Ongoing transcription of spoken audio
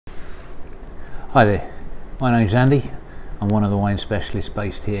Hi there, my name's Andy. I'm one of the wine specialists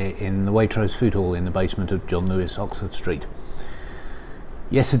based here in the Waitrose Food Hall in the basement of John Lewis, Oxford Street.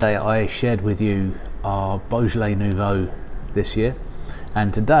 Yesterday I shared with you our Beaujolais Nouveau this year,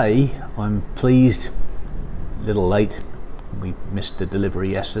 and today I'm pleased, a little late, we missed the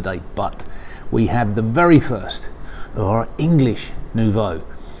delivery yesterday, but we have the very first of our English Nouveau.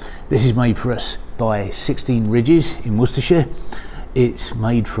 This is made for us by 16 Ridges in Worcestershire. It's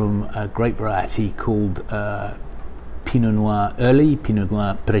made from a grape variety called Pinot Noir Early, Pinot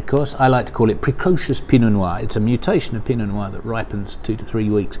Noir Precoce. I like to call it Precocious Pinot Noir. It's a mutation of Pinot Noir that ripens 2 to 3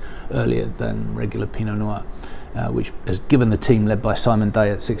 weeks earlier than regular Pinot Noir, which has given the team led by Simon Day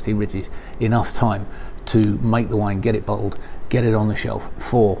at 16 Ridges enough time to make the wine, get it bottled, get it on the shelf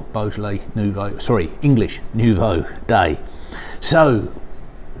for Beaujolais Nouveau, English Nouveau Day. So,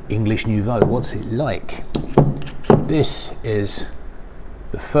 English Nouveau, what's it like? This is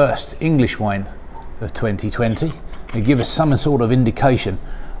the first English wine of 2020. They give us some sort of indication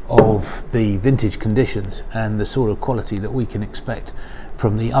of the vintage conditions and the sort of quality that we can expect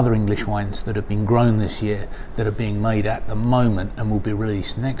from the other English wines that have been grown this year, that are being made at the moment and will be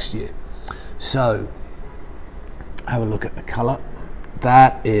released next year. So, have a look at the colour.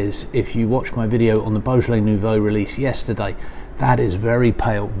 That is, if you watched my video on the Beaujolais Nouveau release yesterday, that is very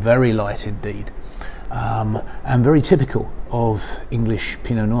pale, very light indeed. And very typical of English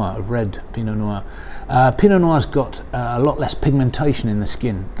Pinot Noir, of red Pinot Noir. Pinot Noir's got a lot less pigmentation in the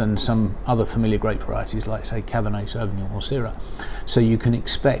skin than some other familiar grape varieties like, say, Cabernet Sauvignon or Syrah. So you can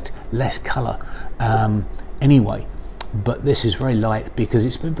expect less colour anyway. But this is very light because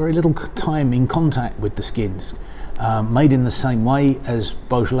it's spent very little time in contact with the skins. Made in the same way as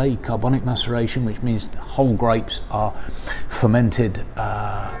Beaujolais, carbonic maceration, which means whole grapes are fermented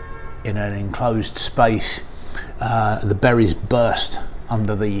in an enclosed space. The berries burst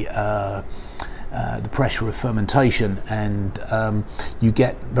under the pressure of fermentation, and you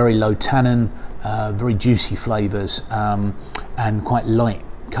get very low tannin, very juicy flavours, and quite light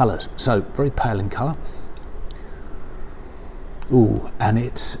colours. So very pale in colour. Ooh, and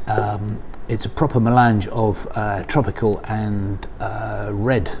it's a proper melange of tropical and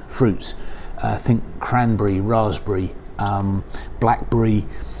red fruits. Think cranberry, raspberry, blackberry.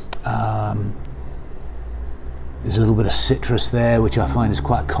 There's a little bit of citrus there, which I find is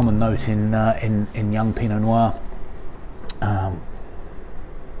quite a common note in young Pinot Noir.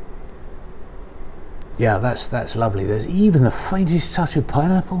 Yeah, that's lovely. There's even the faintest touch of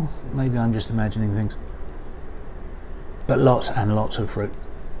pineapple. Maybe I'm just imagining things. But lots and lots of fruit.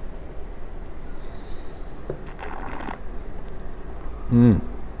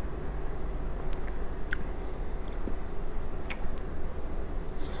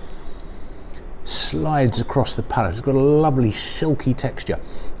 Slides across the palate. It's got a lovely silky texture.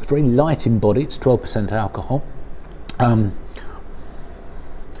 It's very light in body. It's 12% alcohol.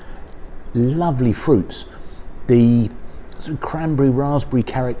 Lovely fruits. The sort of cranberry raspberry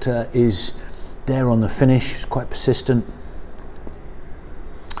character is there on the finish. It's quite persistent.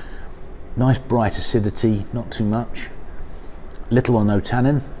 Nice bright acidity, not too much. Little or no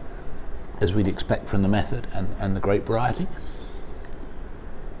tannin, as we'd expect from the method and the grape variety.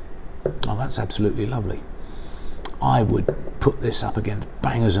 Oh, that's absolutely lovely. I would put this up against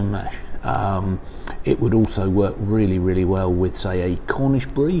bangers and mash. It would also work really, really well with, say, a Cornish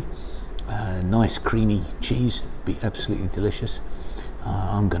brie. Nice creamy cheese, be absolutely delicious.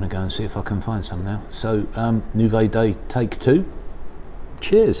 I'm going to go and see if I can find some now. So, Nouveau Day Take 2.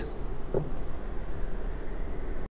 Cheers.